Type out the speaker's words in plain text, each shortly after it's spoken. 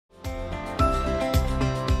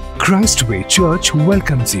Christ Way Church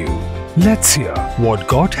welcomes you. Let's hear what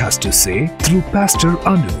God has to say through Pastor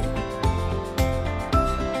Annu.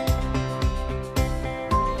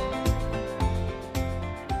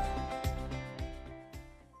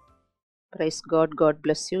 Praise God. God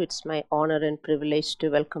bless you. It's my honor and privilege to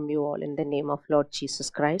welcome you all in the name of Lord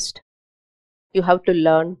Jesus Christ. You have to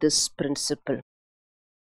learn this principle.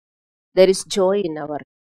 There is joy in our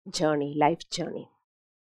journey, life journey.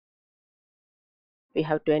 We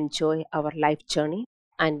have to enjoy our life journey,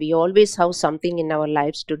 and we always have something in our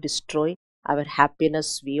lives to destroy our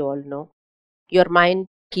happiness, we all know. Your mind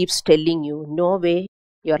keeps telling you, no way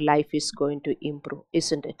your life is going to improve,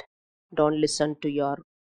 isn't it? Don't listen to your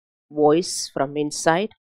voice from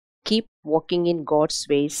inside. Keep walking in God's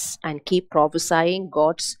ways and keep prophesying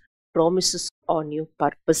God's promises on you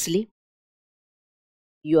purposely.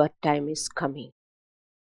 Your time is coming.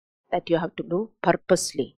 That you have to do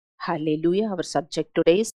purposely. Hallelujah. Our subject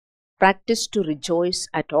today is practice to rejoice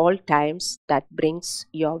at all times. That brings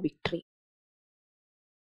your victory.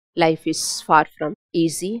 Life is far from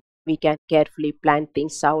easy. We can carefully plan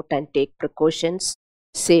things out and take precautions,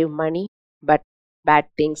 save money, but bad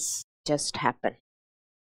things just happen.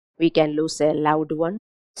 We can lose a loved one,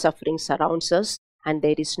 suffering surrounds us, and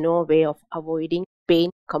there is no way of avoiding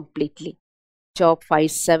pain completely. Job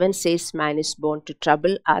 5:7 says, man is born to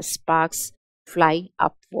trouble as sparks fly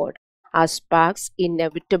upward. As sparks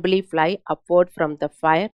inevitably fly upward from the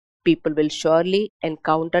fire, people will surely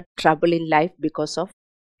encounter trouble in life because of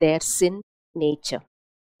their sin nature.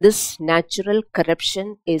 This natural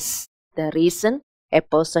corruption is the reason a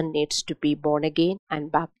person needs to be born again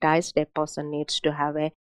and baptized. A person needs to have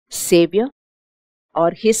a Savior,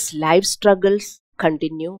 or his life struggles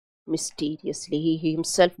continue mysteriously. He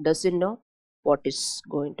himself doesn't know what is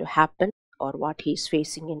going to happen or what he is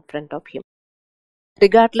facing in front of him.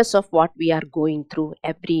 Regardless of what we are going through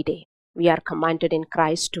every day, we are commanded in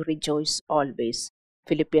Christ to rejoice always.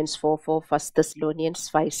 Philippians 4:4, 1 Thessalonians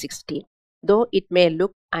 5:16. Though it may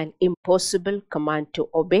look an impossible command to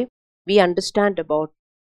obey, we understand about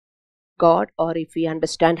God, or if we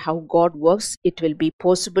understand how God works, it will be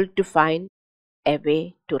possible to find a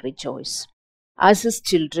way to rejoice. As His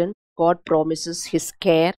children, God promises His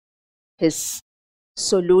care, His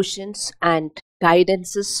solutions and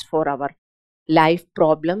guidances for our life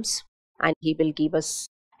problems, and He will give us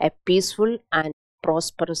a peaceful and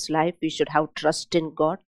prosperous life. We should have trust in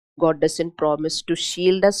God. God doesn't promise to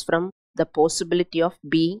shield us from the possibility of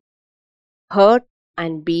being hurt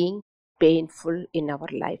and being painful in our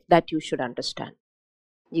life. That you should understand.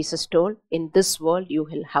 Jesus told, in this world you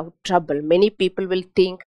will have trouble. Many people will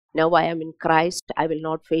think, now I am in Christ, I will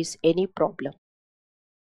not face any problem.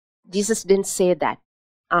 Jesus didn't say that.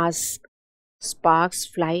 As sparks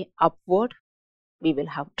fly upward, we will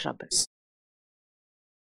have troubles.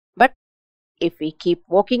 But if we keep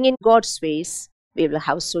walking in God's ways, we will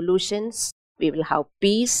have solutions, we will have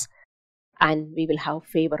peace, and we will have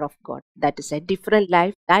favor of God. That is a different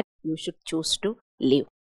life that you should choose to live.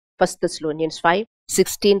 1 Thessalonians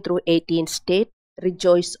 5:16 through 18 state,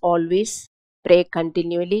 rejoice always, pray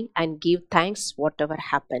continually, and give thanks whatever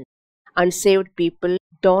happens. Unsaved people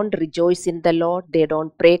don't rejoice in the Lord. They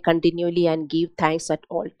don't pray continually and give thanks at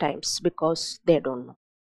all times because they don't know.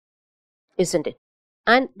 Isn't it?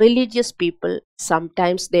 And religious people,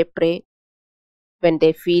 sometimes they pray when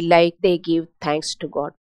they feel like they give thanks to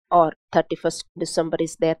God. Or 31st December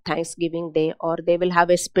is their Thanksgiving day, or they will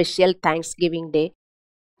have a special Thanksgiving day.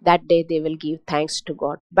 That day they will give thanks to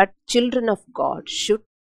God. But children of God should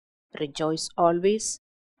rejoice always,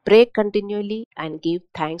 pray continually, and give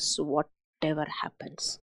thanks whatever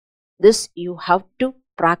happens. This you have to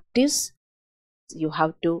practice. You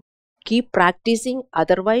have to keep practicing.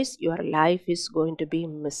 Otherwise, your life is going to be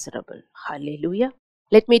miserable. Hallelujah.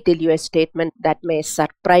 Let me tell you a statement that may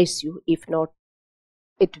surprise you. If not,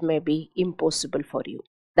 it may be impossible for you.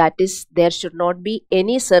 That is, there should not be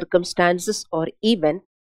any circumstances or event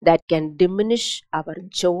that can diminish our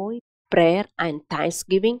joy, prayer, and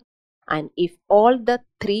thanksgiving. And if all the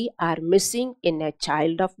three are missing in a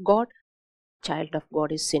child of God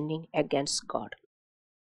is sinning against God.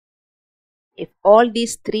 If all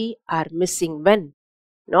these three are missing, when?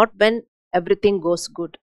 Not when everything goes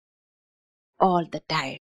good. All the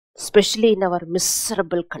time. Especially in our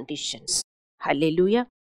miserable conditions. Hallelujah.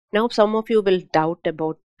 Now some of you will doubt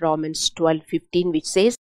about Romans 12:15, which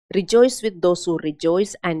says, rejoice with those who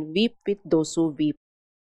rejoice and weep with those who weep.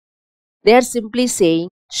 They are simply saying,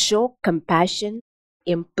 show compassion,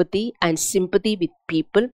 empathy, and sympathy with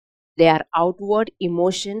people. They are outward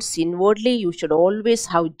emotions. Inwardly, you should always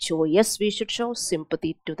have joy. Yes, we should show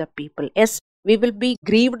sympathy to the people. Yes, we will be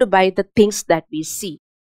grieved by the things that we see.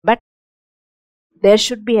 But There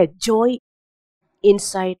should be a joy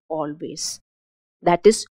inside always. That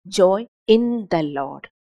is joy in the Lord.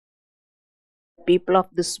 People of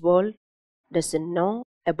this world doesn't know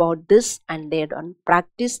about this and they don't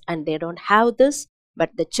practice and they don't have this,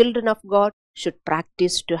 but the children of God should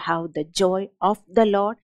practice to have the joy of the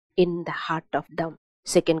Lord in the heart of them.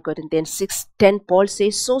 2 Corinthians 6:10, Paul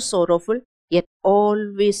says, so sorrowful, yet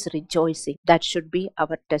always rejoicing. That should be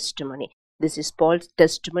our testimony. This is Paul's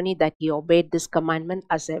testimony that he obeyed this commandment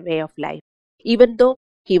as a way of life. Even though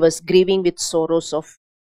he was grieving with sorrows of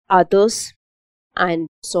others and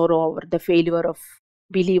sorrow over the failure of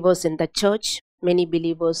believers in the church, many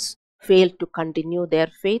believers fail to continue their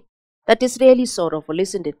faith. That is really sorrowful,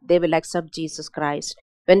 isn't it? They will accept Jesus Christ.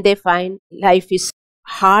 When they find life is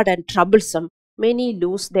hard and troublesome, many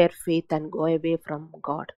lose their faith and go away from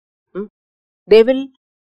God. They will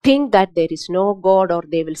think that there is no God, or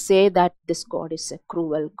they will say that this God is a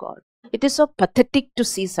cruel God. It is so pathetic to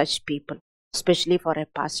see such people, especially for a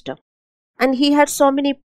pastor. And he had so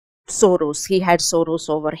many sorrows. He had sorrows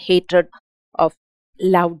over hatred of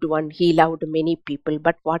loved one. He loved many people,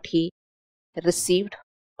 but what he received?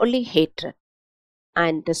 Only hatred.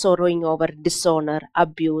 And sorrowing over dishonor,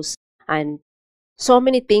 abuse, and so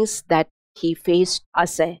many things that he faced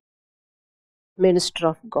as a minister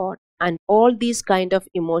of God. And all these kind of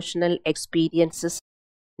emotional experiences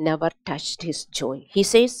never touched his joy. He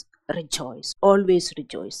says, rejoice, always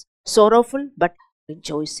rejoice. Sorrowful, but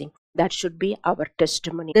rejoicing. That should be our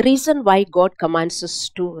testimony. The reason why God commands us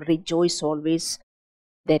to rejoice always,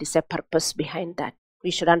 there is a purpose behind that. We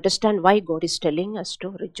should understand why God is telling us to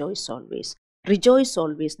rejoice always. Rejoice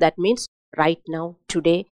always. That means right now,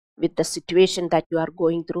 today, with the situation that you are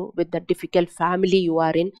going through, with the difficult family you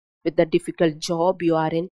are in, with the difficult job you are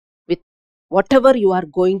in, with whatever you are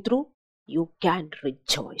going through, you can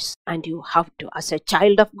rejoice. And you have to. As a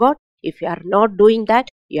child of God, if you are not doing that,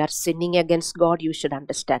 you are sinning against God, you should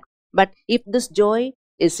understand. But if this joy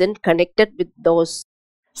isn't connected with those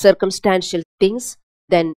circumstantial things,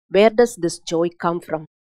 then where does this joy come from?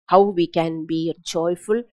 How we can be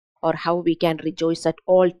joyful or how we can rejoice at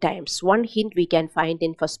all times? One hint we can find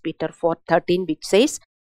in 1 Peter 4:13, which says,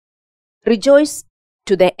 rejoice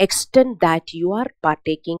to the extent that you are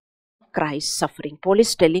partaking Christ's suffering. Paul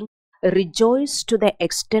is telling, rejoice to the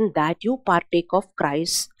extent that you partake of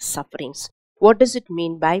Christ's sufferings. What does it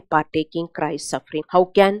mean by partaking Christ's suffering? How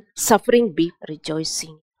can suffering be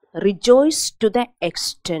rejoicing? Rejoice to the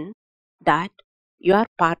extent that you are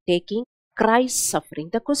partaking Christ's suffering.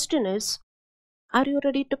 The question is, are you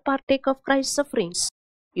ready to partake of Christ's sufferings?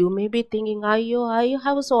 You may be thinking, I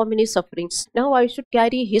have so many sufferings. Now I should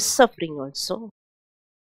carry his suffering also.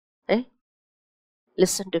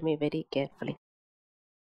 Listen to me very carefully.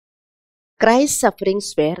 Christ's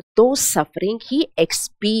sufferings were those suffering he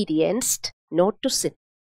experienced not to sin.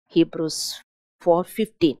 Hebrews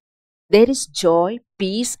 4:15. There is joy,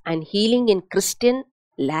 peace and healing in Christian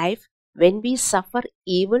life when we suffer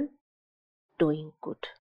evil, doing good.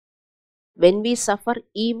 When we suffer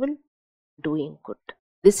evil, doing good.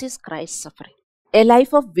 This is Christ's suffering. A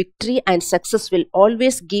life of victory and success will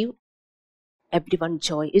always give everyone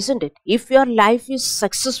joy, isn't it? If your life is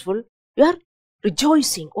successful, you are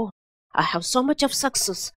rejoicing. Oh, I have so much of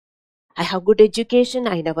success. I have good education.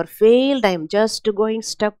 I never failed. I am just going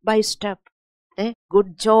step by step.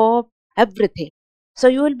 Good job, everything. So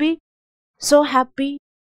you will be so happy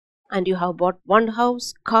and you have bought one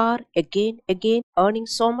house, car, again, earning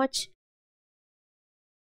so much.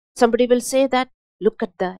 Somebody will say that, look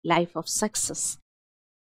at the life of success,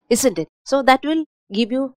 isn't it? So that will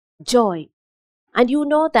give you joy. And you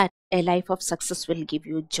know that a life of success will give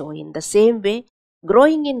you joy. In the same way,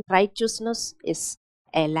 growing in righteousness is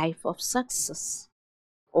a life of success.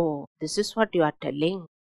 Oh, this is what you are telling.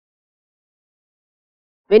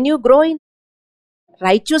 When you grow in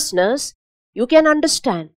righteousness, you can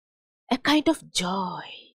understand a kind of joy,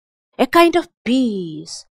 a kind of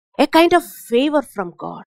peace, a kind of favor from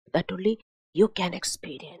God that only you can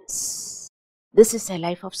experience. This is a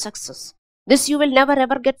life of success. This you will never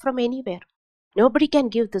ever get from anywhere. Nobody can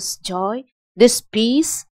give this joy, this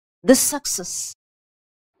peace, this success.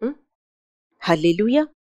 Hallelujah.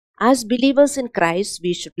 As believers in Christ,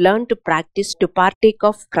 we should learn to practice to partake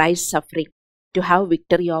of Christ's suffering, to have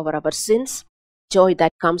victory over our sins, joy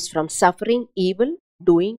that comes from suffering evil,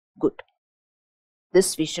 doing good.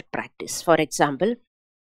 This we should practice. For example,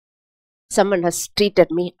 someone has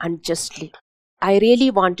treated me unjustly. I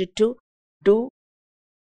really wanted to do,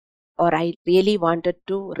 or I really wanted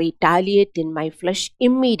to retaliate in my flesh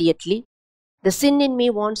immediately. The sin in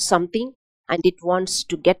me wants something and it wants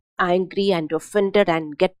to get angry and offended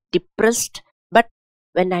and get depressed. But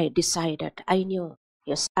when I decided, I knew,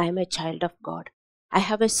 yes, I am a child of God. I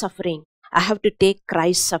have a suffering. I have to take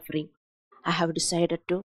Christ's suffering. I have decided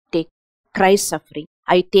to take Christ's suffering.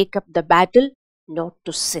 I take up the battle not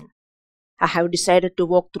to sin. I have decided to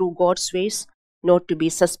walk through God's ways, not to be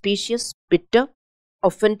suspicious, bitter,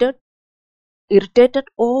 offended, irritated.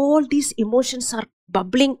 All these emotions are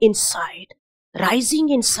bubbling inside, rising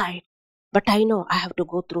inside. But I know I have to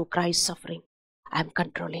go through Christ's suffering. I'm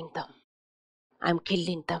controlling them. I'm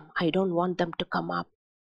killing them. I don't want them to come up.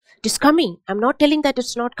 It is coming. I'm not telling that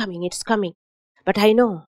it's not coming. It's coming. But I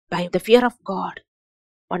know by the fear of God,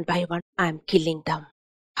 one by one, I'm killing them.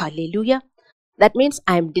 Hallelujah. That means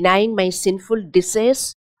I'm denying my sinful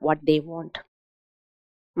desires what they want.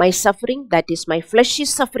 My suffering, that is my flesh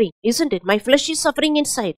is suffering, isn't it? My flesh is suffering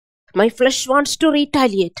inside. My flesh wants to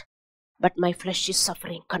retaliate. But my flesh is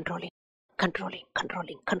suffering, controlling.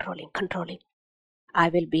 I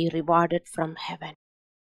will be rewarded from heaven.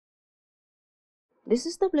 This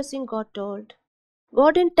is the blessing God told.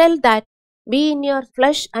 God didn't tell that, be in your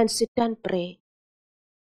flesh and sit and pray.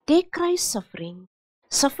 Take Christ's suffering.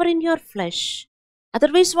 Suffer in your flesh.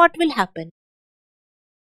 Otherwise, what will happen?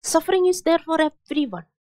 Suffering is there for everyone.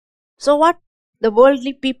 So what the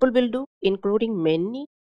worldly people will do, including many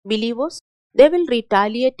believers, they will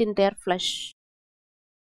retaliate in their flesh.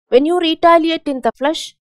 When you retaliate in the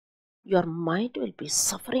flesh, your mind will be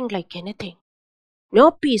suffering like anything.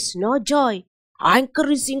 No peace, no joy. Anger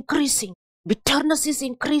is increasing. Bitterness is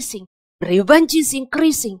increasing. Revenge is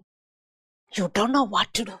increasing. You don't know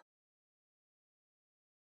what to do.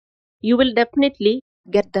 You will definitely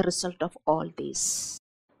get the result of all these.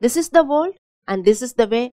 This is the world and this is the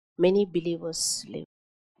way many believers live.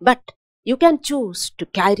 But you can choose to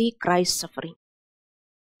carry Christ's suffering.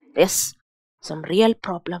 Yes, some real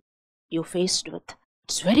problem you faced with.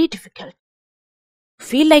 It's very difficult.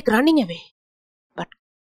 Feel like running away. But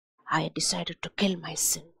I decided to kill my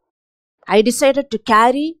sin. I decided to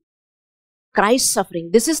carry Christ's suffering.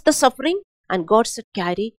 This is the suffering, and God said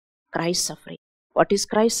carry Christ's suffering. What is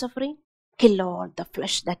Christ's suffering? Kill all the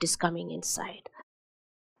flesh that is coming inside.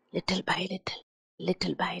 Little by little,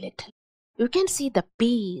 little by little. You can see the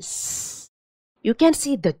peace. You can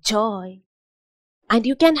see the joy. And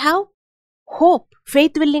you can have hope.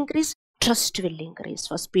 Faith will increase. Trust will increase.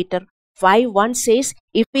 1 Peter 5:1 says,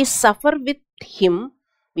 if we suffer with Him,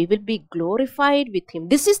 we will be glorified with Him.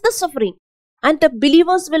 This is the suffering. And the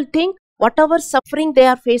believers will think whatever suffering they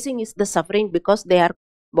are facing is the suffering because they are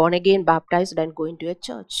born again, baptized and going to a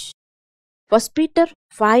church. 1 Peter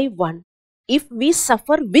 5:1. If we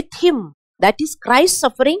suffer with Him, that is Christ's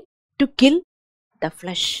suffering to kill the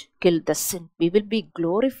flesh, kill the sin, we will be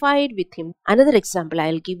glorified with Him. Another example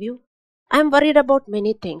I will give you. I am worried about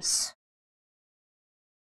many things.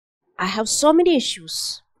 I have so many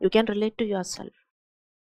issues. You can relate to yourself.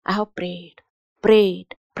 I have prayed.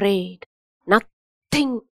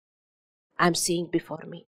 Nothing I am seeing before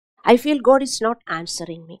me. I feel God is not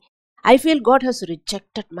answering me. I feel God has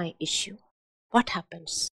rejected my issue. What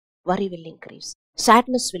happens? Worry will increase.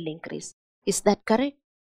 Sadness will increase. Is that correct?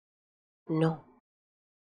 No.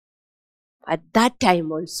 At that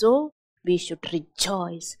time also, we should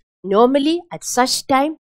rejoice. Normally, at such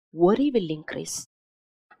time, worry will increase.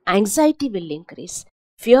 Anxiety will increase.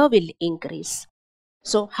 Fear will increase.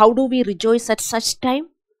 So, how do we rejoice at such time?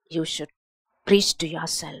 You should preach to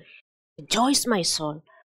yourself. Rejoice, my soul.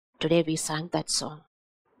 Today we sang that song.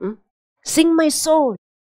 Sing, my soul.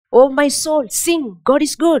 Oh, my soul, sing. God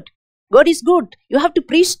is good. God is good. You have to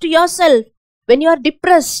preach to yourself. When you are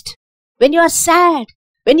depressed, when you are sad,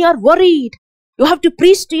 when you are worried, you have to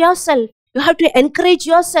preach to yourself. You have to encourage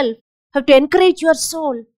yourself. You have to encourage your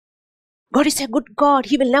soul. God is a good God.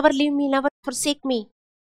 He will never leave me, never forsake me.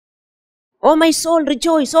 Oh, my soul,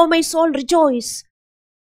 rejoice. Oh, my soul, rejoice.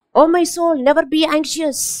 Oh, my soul, never be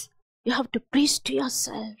anxious. You have to preach to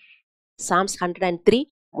yourself. Psalms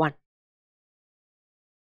 103:1.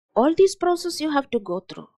 All these process you have to go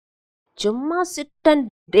through. Chumma sit and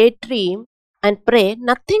daydream and pray,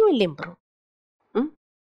 nothing will improve. You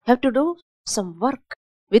have to do some work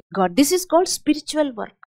with God. This is called spiritual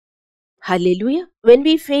work. Hallelujah. When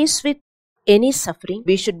we face with any suffering,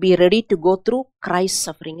 we should be ready to go through Christ's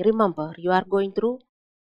suffering. Remember, you are going through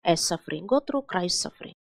a suffering. Go through Christ's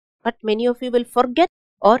suffering. But many of you will forget,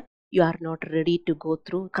 or you are not ready to go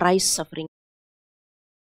through Christ's suffering.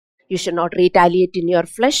 You should not retaliate in your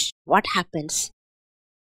flesh. What happens?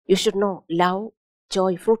 You should know love,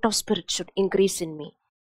 joy, fruit of spirit should increase in me.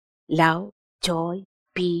 Love, joy,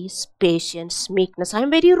 peace, patience, meekness. I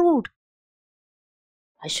am very rude.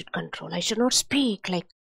 I should control. I should not speak like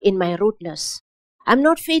in my rudeness. I am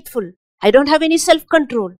not faithful. I don't have any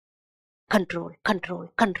self-control. control, control,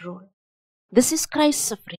 control. This is Christ's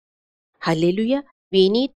suffering. Hallelujah. We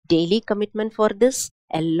need daily commitment for this.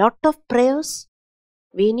 A lot of prayers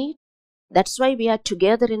we need. That's why we are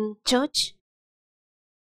together in church.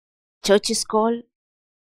 Church is called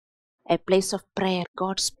a place of prayer,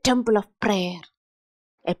 God's temple of prayer,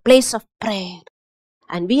 a place of prayer.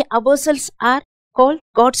 And we ourselves are called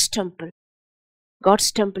God's temple.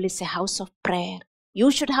 God's temple is a house of prayer.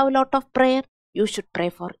 You should have a lot of prayer. You should pray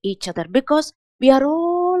for each other because we are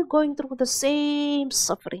all going through the same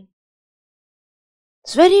suffering.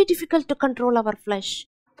 It's very difficult to control our flesh.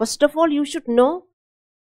 First of all, you should know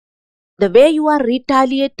the way you are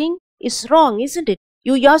retaliating is wrong, isn't it?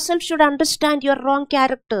 You yourself should understand your wrong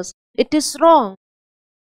characters. It is wrong.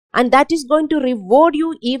 And that is going to reward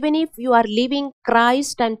you even if you are leaving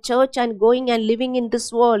Christ and church and going and living in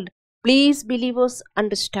this world. Please, believers,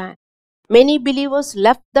 understand. Many believers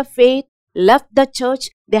left the faith, left the church.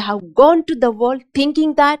 They have gone to the world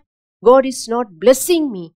thinking that God is not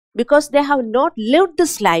blessing me because they have not lived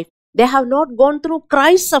this life. They have not gone through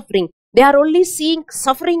Christ's suffering. They are only seeing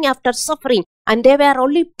suffering after suffering and they were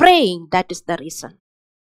only praying. That is the reason.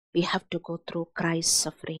 We have to go through Christ's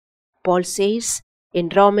suffering. Paul says in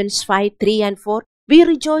Romans 5, 3 and 4, we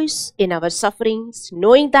rejoice in our sufferings,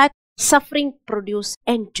 knowing that suffering produces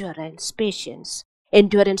endurance, patience.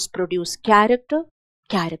 Endurance produces character,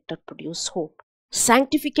 character produces hope.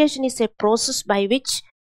 Sanctification is a process by which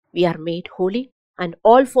we are made holy, and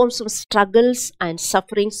all forms of struggles and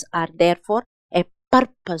sufferings are therefore a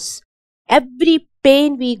purpose. Every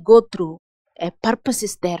pain we go through, a purpose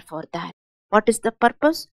is there for that. What is the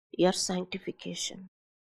purpose? Your sanctification.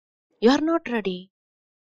 You are not ready.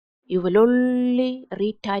 You will only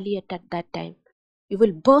retaliate at that time. You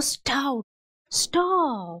will burst out.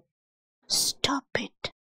 Stop. Stop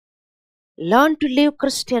it. Learn to live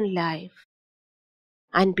Christian life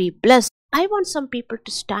and be blessed. I want some people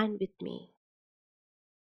to stand with me.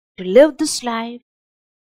 To live this life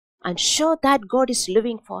and show that God is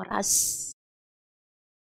living for us.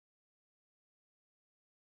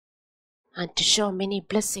 And to show many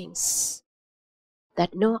blessings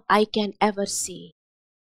that no eye can ever see,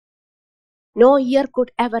 no ear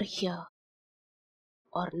could ever hear,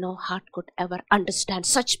 or no heart could ever understand.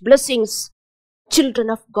 Such blessings children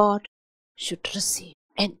of God should receive,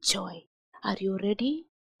 enjoy. Are you ready?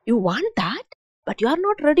 You want that, but you are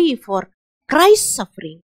not ready for Christ's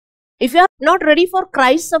suffering. If you are not ready for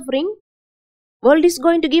Christ's suffering, world is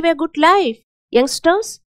going to give a good life.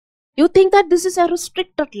 Youngsters, you think that this is a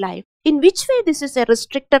restricted life. In which way this is a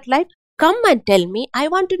restricted life? Come and tell me. I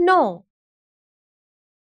want to know.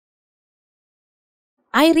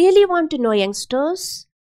 I really want to know, youngsters,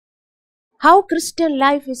 how Christian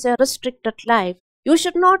life is a restricted life. You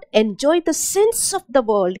should not enjoy the sins of the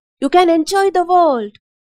world. You can enjoy the world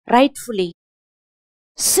rightfully.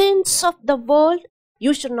 Sins of the world,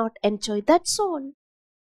 you should not enjoy. That's all.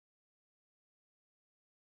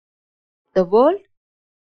 The world,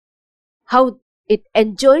 how it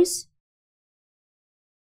enjoys,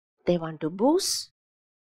 they want to boost,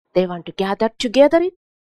 they want to gather together.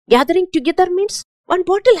 Gathering together means one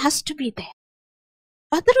bottle has to be there.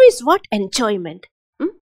 Otherwise, what enjoyment?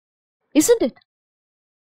 Isn't it?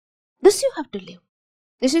 This you have to live.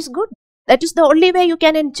 This is good. That is the only way you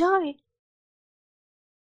can enjoy.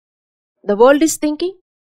 The world is thinking,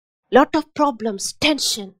 lot of problems,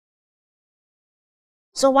 tension.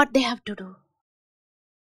 So what they have to do?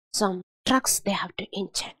 Some drugs they have to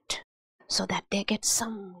inject so that they get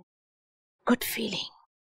some good feeling.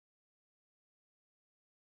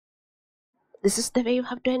 This is the way you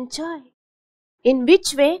have to enjoy. In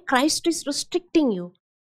which way Christ is restricting you?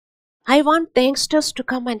 I want the youngsters to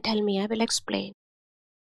come and tell me. I will explain.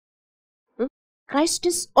 Christ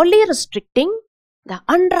is only restricting the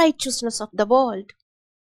unrighteousness of the world.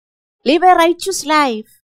 Live a righteous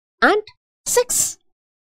life and sex.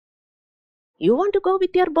 You want to go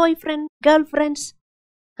with your boyfriend, girlfriends,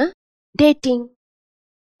 dating?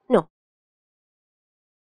 No.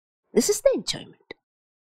 This is the enjoyment.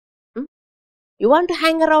 You want to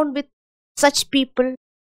hang around with such people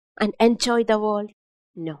and enjoy the world?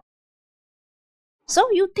 No. So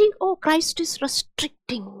you think, oh, Christ is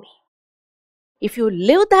restricting me. If you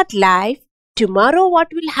live that life, tomorrow what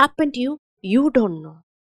will happen to you, you don't know.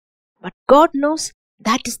 But God knows.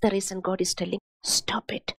 That is the reason God is telling,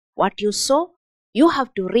 stop it. What you sow, you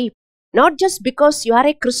have to reap. Not just because you are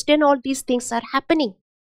a Christian, all these things are happening.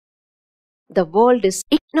 The world is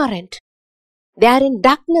ignorant. They are in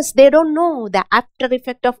darkness. They don't know the after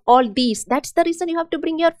effect of all these. That's the reason you have to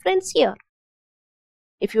bring your friends here.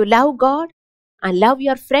 If you love God and love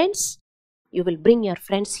your friends, you will bring your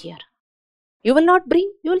friends here. You will not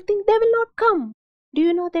bring, you will think they will not come. Do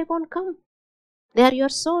you know they won't come? They are your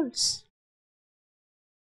souls.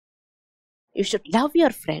 You should love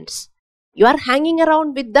your friends. You are hanging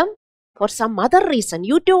around with them for some other reason.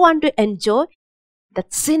 You too want to enjoy the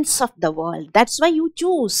sins of the world. That's why you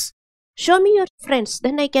choose. Show me your friends,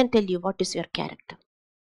 then I can tell you what is your character.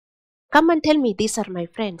 Come and tell me, these are my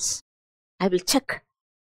friends. I will check.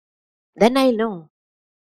 Then I know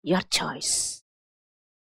your choice.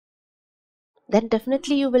 Then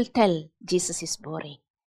definitely you will tell Jesus is boring.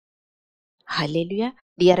 Hallelujah.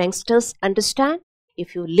 Dear youngsters, understand,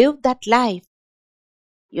 if you live that life,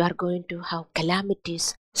 you are going to have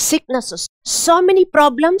calamities, sicknesses, so many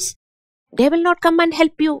problems. They will not come and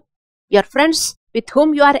help you. Your friends with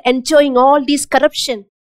whom you are enjoying all these corruption,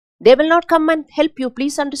 they will not come and help you.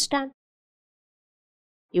 Please understand.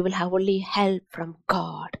 You will have only help from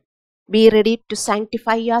God. Be ready to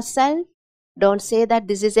sanctify yourself. Don't say that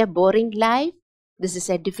this is a boring life. This is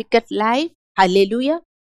a difficult life. Hallelujah.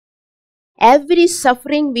 Every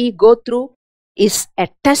suffering we go through is a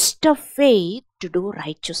test of faith to do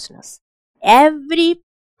righteousness. Every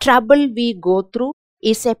trouble we go through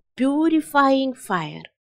is a purifying fire.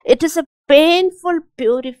 It is a painful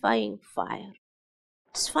purifying fire.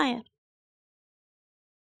 It's fire.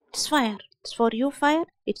 It's fire. It's for you fire.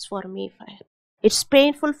 It's for me fire. It's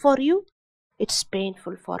painful for you. It's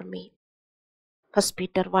painful for me. 1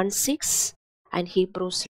 Peter 1:6 and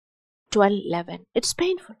Hebrews 12:11. It's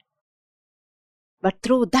painful. But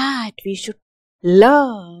through that we should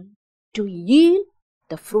learn to yield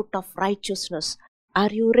the fruit of righteousness.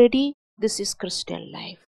 Are you ready? This is Christian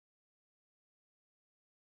life.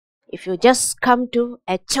 If you just come to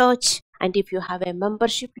a church and if you have a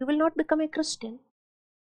membership, you will not become a Christian.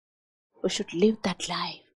 You should live that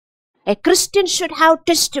life. A Christian should have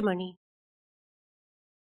testimony.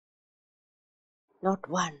 Not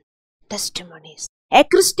one. Testimonies. A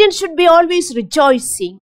Christian should be always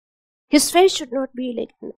rejoicing. His face should not be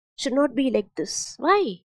like this.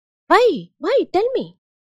 Why? Why? Tell me.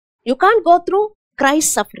 You can't go through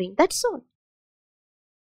Christ's suffering. That's all.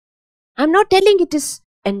 I'm not telling it is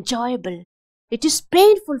enjoyable. It is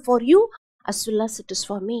painful for you as well as it is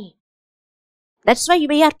for me. That's why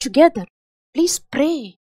we are together. Please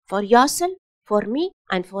pray for yourself, for me,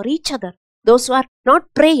 and for each other. Those who are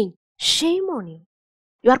not praying, shame on you.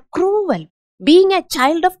 You are cruel. Being a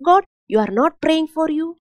child of God, you are not praying for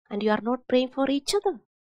you and you are not praying for each other.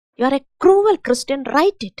 You are a cruel Christian.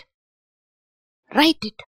 Write it. Write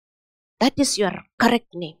it. That is your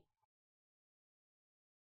correct name.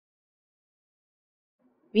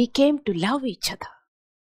 We came to love each other.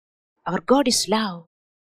 Our God is love.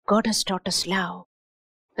 God has taught us love.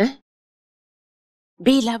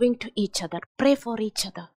 Be loving to each other. Pray for each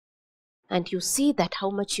other. And you see that how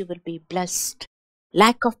much you will be blessed.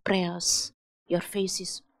 Lack of prayers. Your face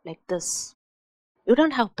is like this. You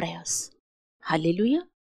don't have prayers. Hallelujah.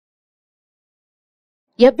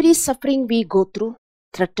 Every suffering we go through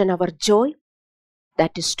threaten our joy.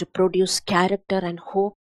 That is to produce character and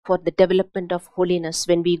hope for the development of holiness.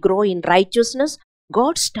 When we grow in righteousness,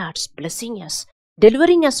 God starts blessing us,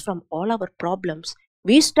 delivering us from all our problems.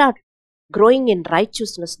 We start growing in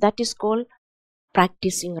righteousness. That is called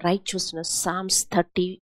practicing righteousness. Psalms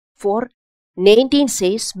 34:19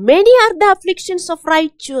 says, many are the afflictions of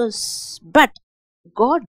righteous, but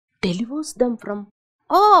God delivers them from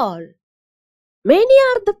all. Many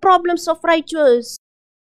are the problems of righteous.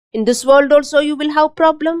 In this world also you will have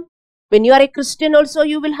problem. When you are a Christian also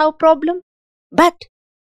you will have problem. But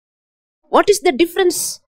what is the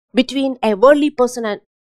difference between a worldly person and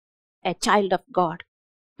a child of God?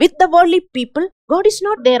 With the worldly people, God is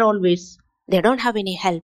not there always. They don't have any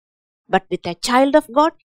help. But with a child of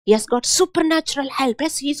God, he has got supernatural help.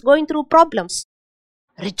 Yes, he is going through problems.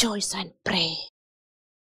 Rejoice and pray.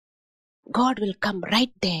 God will come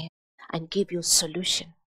right there and give you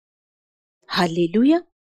solution. Hallelujah.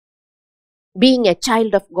 Being a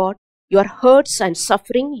child of God, your hurts and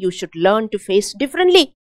suffering you should learn to face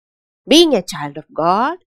differently. Being a child of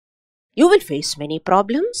God, you will face many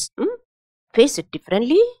problems. Face it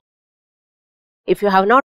differently. If you have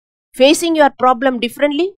not facing your problem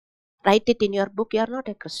differently, write it in your book. You are not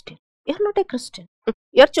a Christian. You are not a Christian.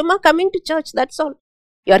 You are chumma coming to church. That's all.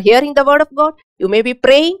 You are hearing the word of God. You may be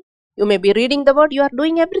praying. You may be reading the word. You are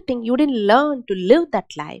doing everything. You didn't learn to live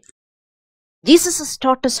that life. Jesus has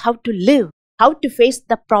taught us how to live, how to face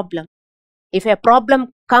the problem. If a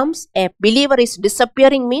problem comes, a believer is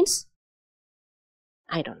disappearing means,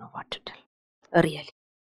 I don't know what to tell. Really.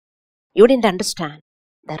 You didn't understand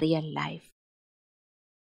the real life.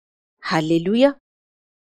 Hallelujah.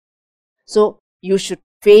 So you should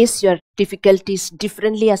face your difficulties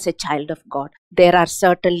differently as a child of God. There are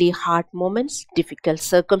certainly hard moments, difficult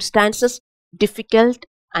circumstances, difficult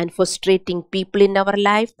and frustrating people in our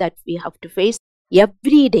life that we have to face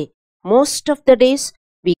every day. Most of the days,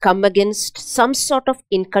 we come against some sort of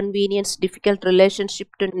inconvenience, difficult relationship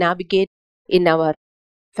to navigate in our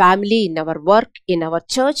family, in our work, in our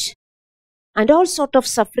church, and all sort of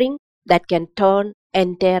suffering that can turn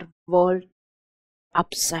entire world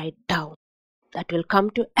upside down. That will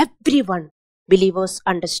come to everyone. Believers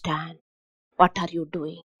understand. What are you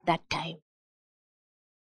doing that time?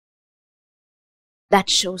 That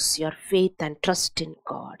shows your faith and trust in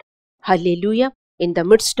God. Hallelujah. In the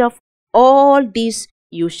midst of all these,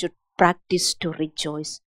 you should practice to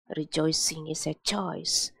rejoice. Rejoicing is a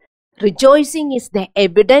choice. Rejoicing is the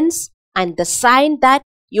evidence and the sign that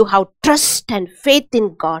you have trust and faith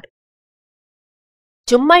in God.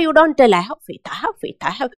 Chumma, you don't tell, I have faith, I have faith, I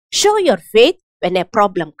have. Show your faith when a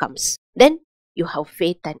problem comes. Then you have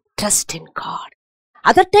faith and trust in God.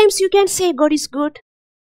 Other times you can say, God is good.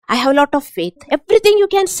 I have a lot of faith. Everything you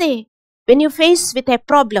can say. When you face with a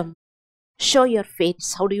problem, show your faith.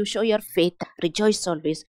 How do you show your faith? Rejoice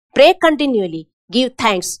always. Pray continually. Give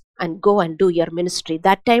thanks and go and do your ministry.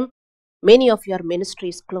 That time, many of your ministry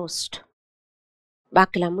is closed.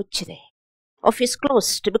 Bakala muchide. Office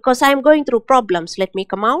closed because I am going through problems. Let me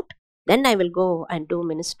come out. Then I will go and do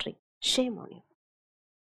ministry. Shame on you.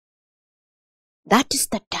 That is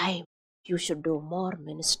the time you should do more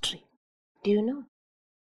ministry. Do you know?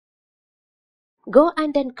 Go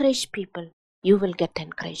and encourage people. You will get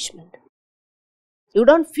encouragement. You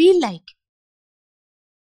don't feel like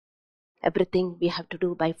everything we have to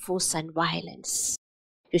do by force and violence.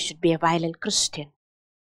 You should be a violent Christian.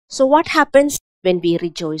 So what happens when we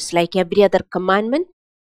rejoice? Like every other commandment,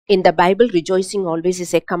 in the Bible, rejoicing always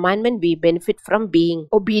is a commandment. We benefit from being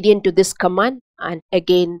obedient to this command. And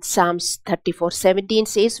again, Psalms 34:17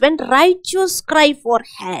 says, when righteous cry for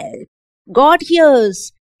help, God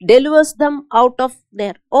hears, delivers them out of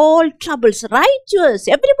their all troubles. Righteous,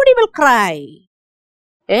 everybody will cry.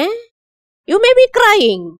 You may be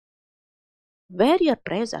crying. Where your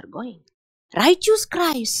prayers are going. Righteous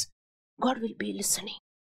cries, God will be listening.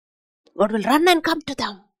 God will run and come to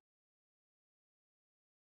them.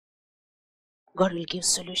 God will give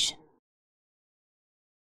solution.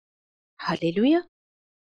 Hallelujah.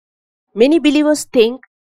 Many believers think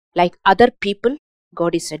like other people,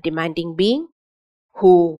 God is a demanding being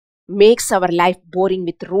who makes our life boring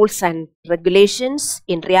with rules and regulations.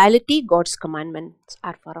 In reality, God's commandments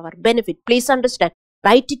are for our benefit. Please understand.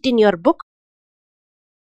 Write it in your book.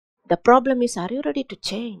 The problem is, are you ready to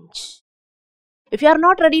change? If you are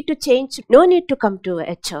not ready to change, no need to come to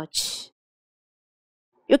a church.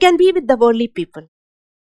 You can be with the worldly people.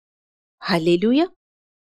 Hallelujah.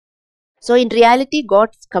 So in reality,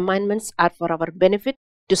 God's commandments are for our benefit,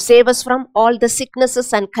 to save us from all the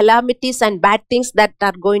sicknesses and calamities and bad things that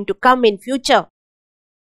are going to come in future.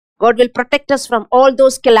 God will protect us from all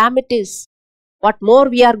those calamities. What more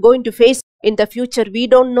we are going to face in the future, we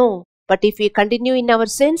don't know. But if we continue in our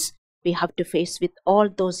sins, we have to face with all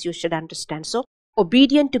those, you should understand. So,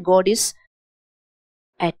 obedient to God is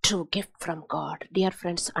a true gift from God. Dear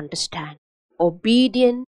friends, understand.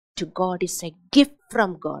 Obedient to God is a gift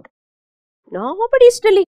from God. Nobody is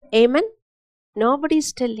telling. Amen? Nobody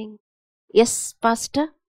is telling. Yes, Pastor.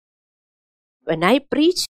 When I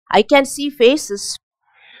preach, I can see faces.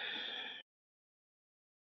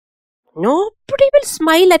 Nobody will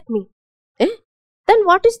smile at me. Then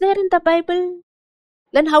what is there in the Bible?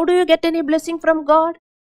 Then how do you get any blessing from God?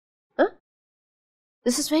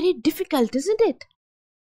 This is very difficult, isn't it?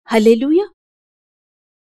 Hallelujah.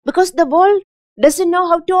 Because the world doesn't know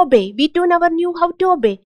how to obey. We too never knew how to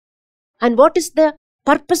obey. And what is the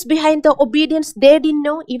purpose behind the obedience? They didn't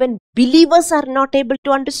know. Even believers are not able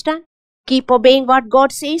to understand. Keep obeying what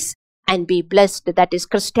God says and be blessed. That is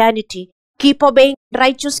Christianity. Keep obeying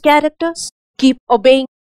righteous characters. Keep obeying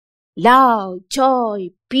love, joy,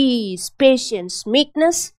 peace, patience,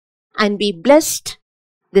 meekness, and be blessed.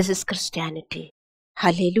 This is Christianity.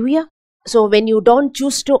 Hallelujah. So when you don't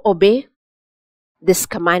choose to obey this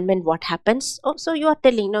commandment, what happens? Oh, so you are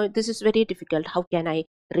telling, no, this is very difficult. How can I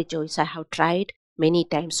rejoice? I have tried many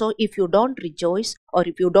times. So if you don't rejoice, or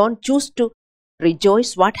if you don't choose to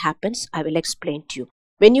rejoice, what happens? I will explain to you.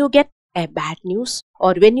 When you get a bad news,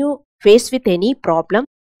 or when you face with any problem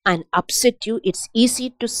and upset you, it's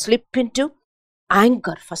easy to slip into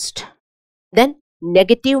anger first. Then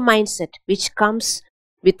negative mindset, which comes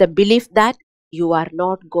with the belief that you are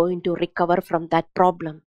not going to recover from that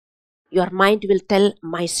problem. Your mind will tell,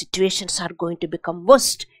 my situations are going to become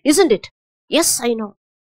worst, isn't it? Yes, I know.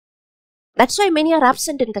 That's why many are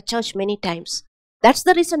absent in the church many times. That's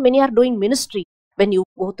the reason many are doing ministry when you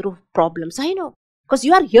go through problems. I know. Because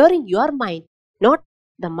you are hearing your mind, not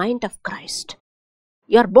the mind of Christ.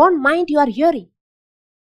 Your born mind you are hearing.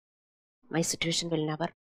 My situation will never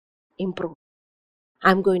improve.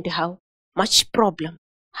 I'm going to have much problem.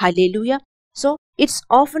 Hallelujah. So it's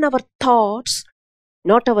often our thoughts,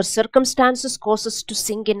 not our circumstances, cause us to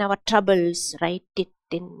sink in our troubles. Write it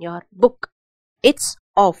in your book. It's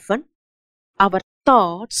often our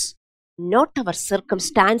thoughts, not our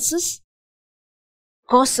circumstances,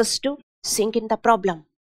 cause us to sink in the problem.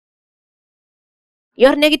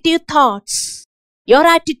 Your negative thoughts, your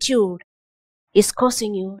attitude is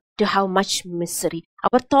causing you to have much misery.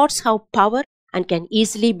 Our thoughts have power and can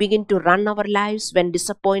easily begin to run our lives when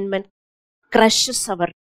disappointment crushes our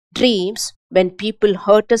dreams, when people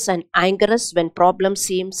hurt us and anger us, when problem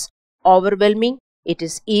seems overwhelming. It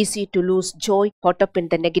is easy to lose joy, caught up in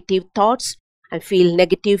the negative thoughts and feel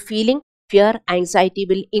negative feeling. Fear, anxiety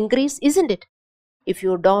will increase, isn't it? If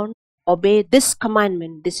you don't obey this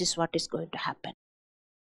commandment, this is what is going to happen.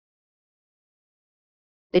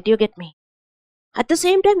 Did you get me? At the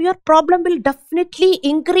same time, your problem will definitely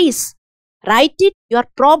increase. Write it, your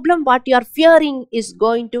problem, what you are fearing is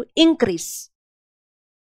going to increase.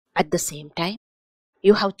 At the same time,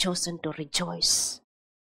 you have chosen to rejoice.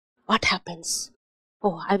 What happens?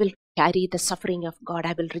 Oh, I will carry the suffering of God,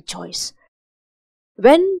 I will rejoice.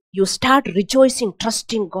 When you start rejoicing,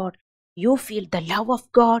 trusting God, you feel the love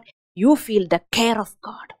of God, you feel the care of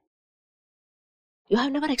God. You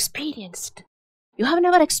have never experienced. You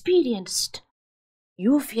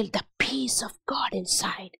feel the peace of God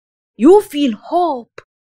inside. You feel hope.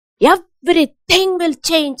 Everything will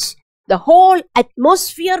change. The whole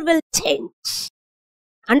atmosphere will change.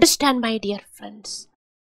 Understand, my dear friends.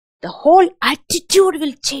 The whole attitude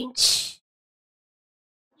will change.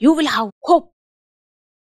 You will have hope.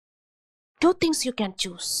 Two things you can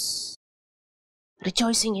choose.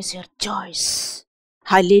 Rejoicing is your choice.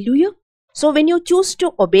 Hallelujah. So when you choose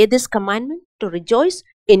to obey this commandment, to rejoice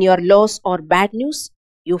in your loss or bad news,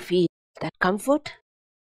 you feel that comfort.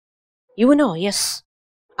 You know, yes,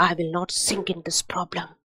 I will not sink in this problem.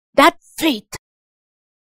 That faith,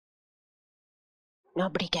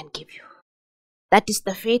 nobody can give you. That is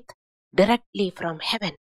the faith directly from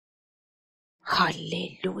heaven.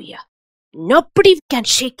 Hallelujah. Nobody can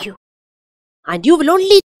shake you. And you will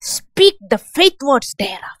only speak the faith words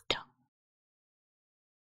thereafter.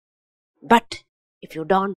 But if you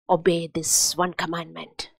don't obey this one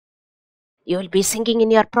commandment, you will be sinking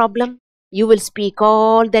in your problem. You will speak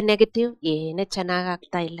all the negative. ಏನು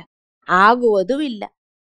ಚೆನ್ನಾಗಾಗ್ತಾ ಇಲ್ಲ, ಆಗುವುದೂ ಇಲ್ಲ,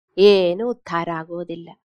 ಏನು ಉದ್ಧಾರ ಆಗುವುದಿಲ್ಲ.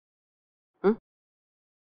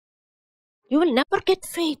 You will never get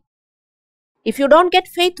faith. If you don't get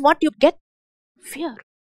faith, what you get? Fear.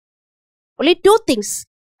 Only two things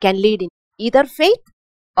can lead in either faith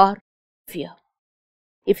or fear.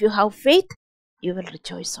 If you have faith, you will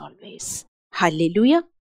rejoice always. Hallelujah.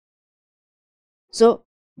 So,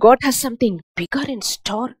 God has something bigger in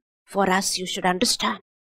store for us, you should understand.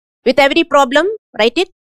 With every problem, write it.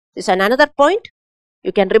 This is another point.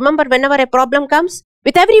 You can remember whenever a problem comes.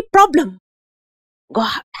 With every problem,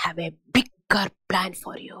 God have a bigger plan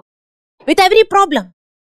for you. With every problem,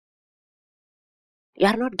 you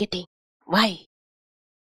are not getting. Why?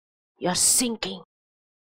 You are sinking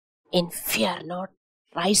in fear, not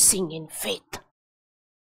rising in faith.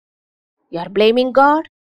 You are blaming God.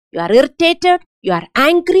 You are irritated. You are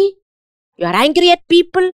angry. You are angry at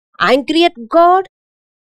people, angry at God.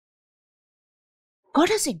 God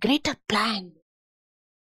has a greater plan.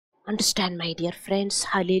 Understand, my dear friends.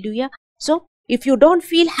 Hallelujah. So, if you don't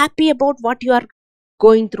feel happy about what you are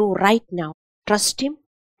going through right now, trust Him.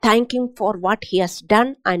 Thank Him for what He has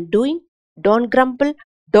done and doing. Don't grumble.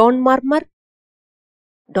 Don't murmur.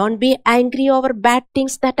 Don't be angry over bad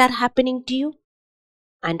things that are happening to you.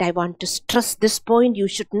 And I want to stress this point. You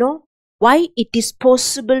should know why it is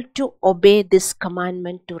possible to obey this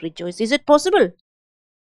commandment to rejoice. Is it possible?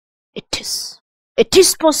 It is. It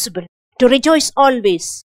is possible to rejoice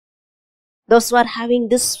always. Those who are having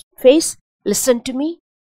this face, listen to me.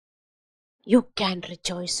 You can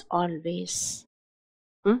rejoice always.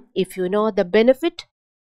 If you know the benefit,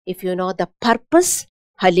 if you know the purpose,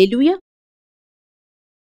 hallelujah.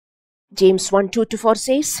 James 1:2-4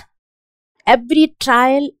 says, every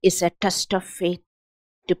trial is a test of faith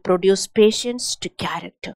to produce patience to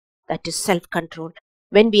character, that is self-control.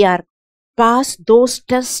 When we are past those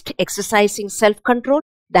tests, exercising self-control,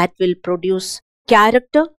 that will produce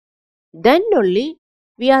character, then only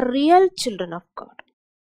we are real children of God.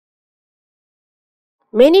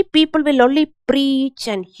 Many people will only preach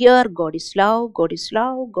and hear God is love, God is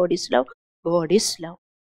love, God is love. God is love.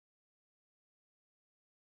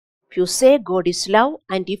 If you say God is love,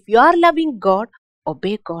 and if you are loving God,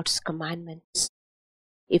 obey God's commandments.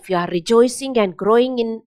 If you are rejoicing and growing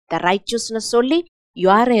in the righteousness only, you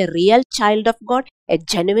are a real child of God, a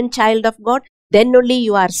genuine child of God. Then only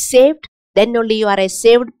you are saved. Then only you are a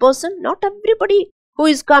saved person. Not everybody who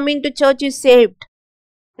is coming to church is saved.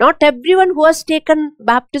 Not everyone who has taken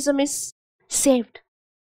baptism is saved.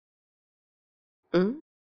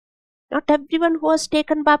 Not everyone who has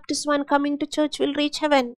taken baptism and coming to church will reach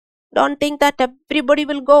heaven. Don't think that everybody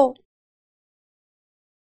will go.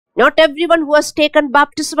 Not everyone who has taken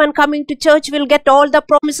baptism and coming to church will get all the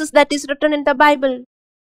promises that is written in the Bible.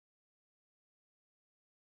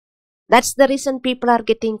 That's the reason people are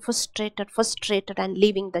getting frustrated and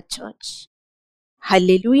leaving the church.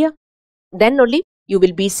 Hallelujah. Then only you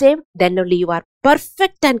will be saved. Then only you are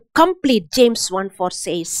perfect and complete. James 1:4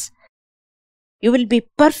 says, you will be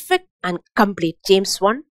perfect and complete. James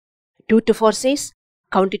 1:2-4 says,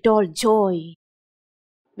 count it all joy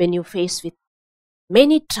when you face with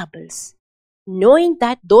many troubles, knowing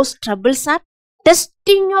that those troubles are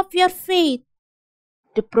testing of your faith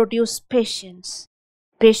to produce patience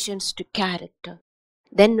to character.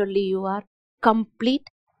 Then only you are complete.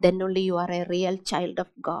 Then only you are a real child of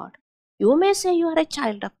God. You may say you are a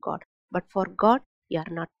child of God, but for God, you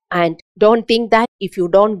are not. And don't think that if you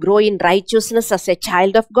don't grow in righteousness as a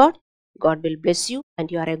child of God, God will bless you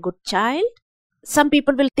and you are a good child. Some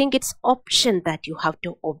people will think it's option that you have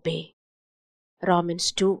to obey.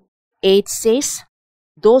 Romans 2:8 says,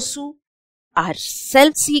 those who are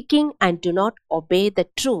self-seeking and do not obey the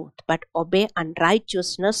truth, but obey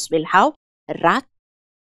unrighteousness will have wrath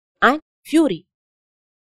and fury.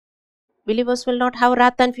 Believers will not have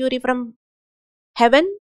wrath and fury from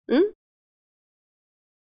heaven.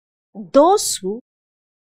 Those who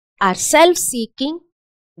are self-seeking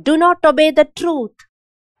do not obey the truth.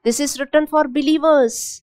 This is written for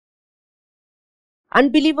believers.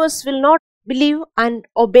 Unbelievers will not believe and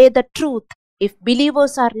obey the truth. If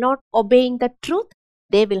believers are not obeying the truth,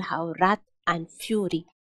 they will have wrath and fury.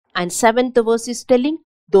 And 7th verse is telling,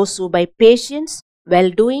 those who by patience,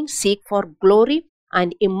 well-doing, seek for glory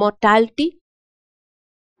and immortality,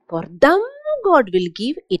 for them God will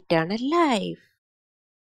give eternal life.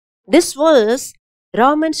 This verse,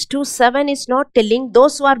 Romans 2:7, is not telling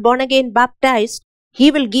those who are born again baptized,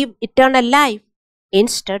 He will give eternal life.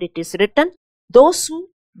 Instead, it is written, those who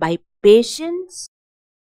by patience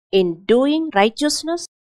in doing righteousness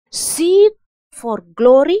seek for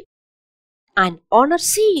glory and honor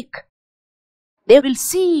they will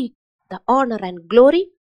seek the honor and glory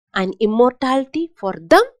and immortality. For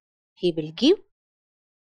them He will give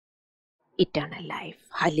eternal life.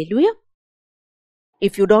 Hallelujah.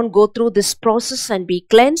 If you don't go through this process and be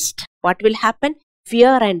cleansed, what will happen?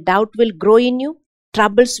 Fear and doubt will grow in you.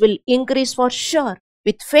 Troubles will increase for sure.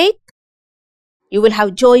 With faith, you will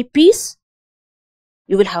have joy, peace.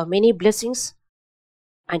 You will have many blessings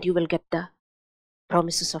and you will get the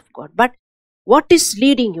promises of God. But what is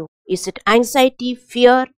leading you? Is it anxiety,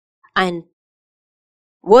 fear and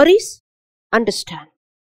worries? Understand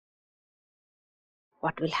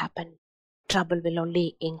what will happen. Trouble will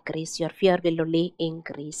only increase. Your fear will only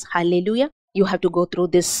increase. Hallelujah. You have to go through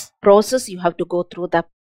this process. You have to go through the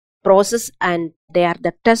process and they are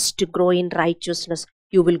the tests to grow in righteousness.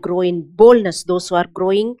 You will grow in boldness. Those who are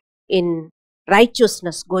growing in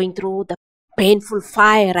righteousness, going through the painful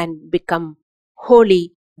fire and become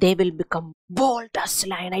holy, they will become bold as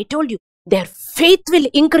lion. I told you, their faith will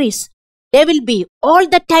increase. They will be all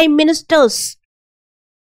the time ministers.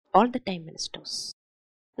 All the time ministers.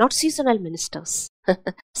 Not seasonal ministers.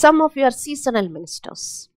 Some of you are seasonal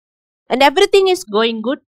ministers. And everything is going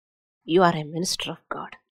good. You are a minister of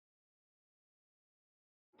God.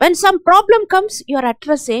 When some problem comes, your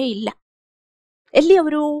address ಇಲ್ಲ ಎಲ್ಲಿ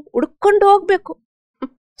ಅವರು ಹುಡ್ಕೊಂಡು ಹೋಗ್ಬೇಕು.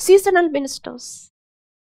 Seasonal ministers.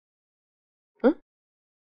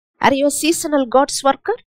 Are you a seasonal God's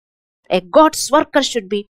worker? A God's worker should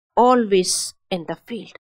be always in the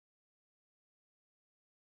field.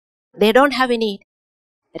 They don't have any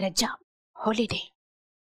raja, holiday.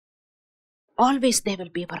 Always they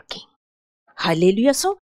will be working. Hallelujah. So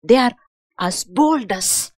they are as bold as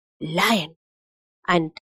lion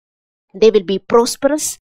and they will be prosperous.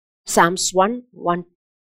 Psalms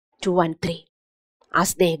 1:1-2 and 3. As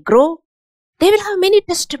they grow, they will have many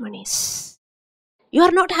testimonies. You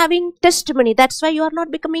are not having testimony. That's why you are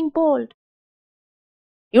not becoming bold.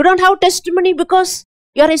 You don't have testimony because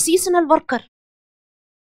you are a seasonal worker.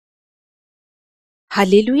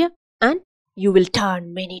 Hallelujah. And you will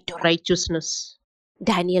turn many to righteousness.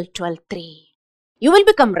 Daniel 12:3. You will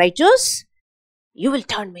become righteous You will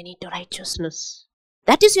turn many to righteousness.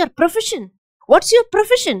 That is your profession. What's your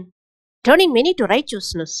profession? Turning many to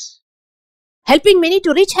righteousness. Helping many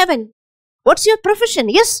to reach heaven. What's your profession?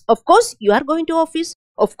 Yes, of course, you are going to office.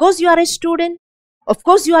 Of course, you are a student. Of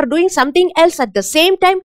course, you are doing something else at the same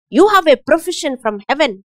time. You have a profession from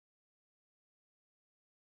heaven.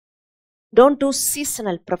 Don't do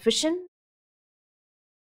seasonal profession.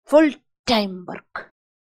 Full-time work.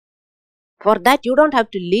 For that, you don't have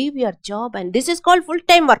to leave your job, and this is called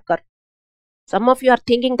full-time worker. Some of you are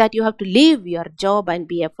thinking that you have to leave your job and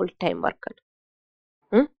be a full-time worker.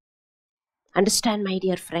 Understand, my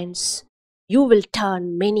dear friends, you will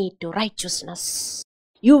turn many to righteousness.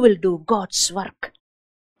 You will do God's work.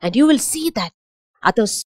 And you will see that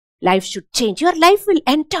others' life should change. Your life will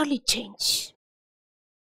entirely change.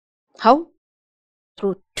 How?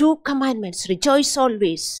 Through 2 commandments, rejoice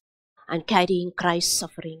always and carrying Christ's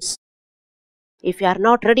sufferings. If you are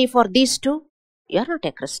not ready for these 2, you are not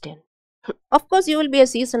a Christian. Of course, you will be a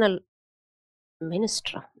seasonal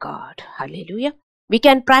minister of God. Hallelujah. We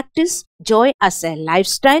can practice joy as a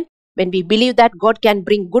lifestyle when we believe that God can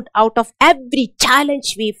bring good out of every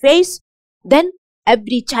challenge we face. Then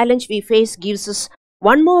every challenge we face gives us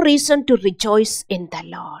one more reason to rejoice in the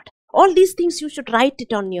Lord. All these things you should write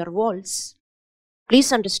it on your walls.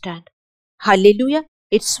 Please understand. Hallelujah.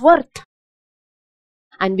 It's worth.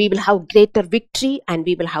 And we will have greater victory and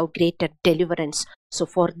we will have greater deliverance. So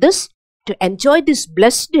for this, to enjoy this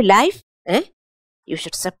blessed life, you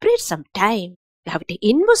should separate some time. You have to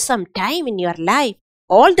invest some time in your life.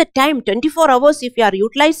 All the time, 24 hours if you are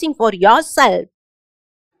utilizing for yourself.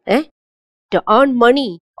 To earn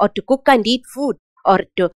money or to cook and eat food or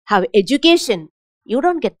to have education. You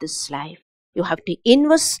don't get this life. You have to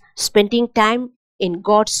invest spending time in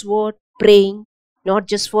God's word, praying, not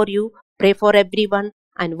just for you, pray for everyone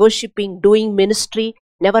and worshipping, doing ministry.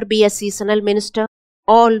 Never be a seasonal minister.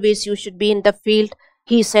 Always you should be in the field.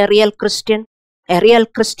 He is a real Christian. A real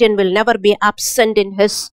Christian will never be absent in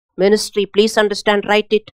his ministry. Please understand,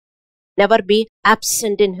 write it. Never be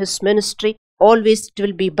absent in his ministry. Always it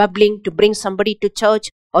will be bubbling to bring somebody to church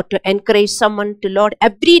or to encourage someone to Lord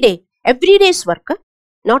every day. Every day's work,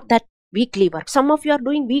 not that weekly work. Some of you are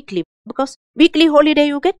doing weekly because weekly holiday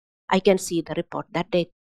you get. I can see the report that day.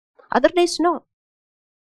 Other days, no.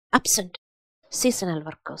 Absent. Seasonal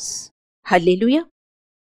workers. Hallelujah.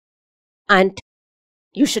 And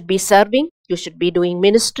you should be serving. You should be doing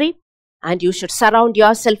ministry. And you should surround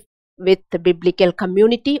yourself with the biblical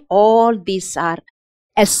community. All these are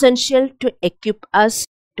essential to equip us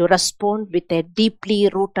to respond with a deeply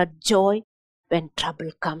rooted joy when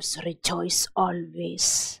trouble comes. Rejoice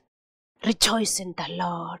always. Rejoice in the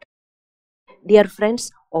Lord. Dear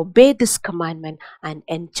friends, obey this commandment and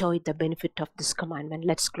enjoy the benefit of this commandment.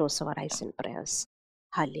 Let's close our eyes in prayers.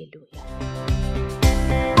 Hallelujah.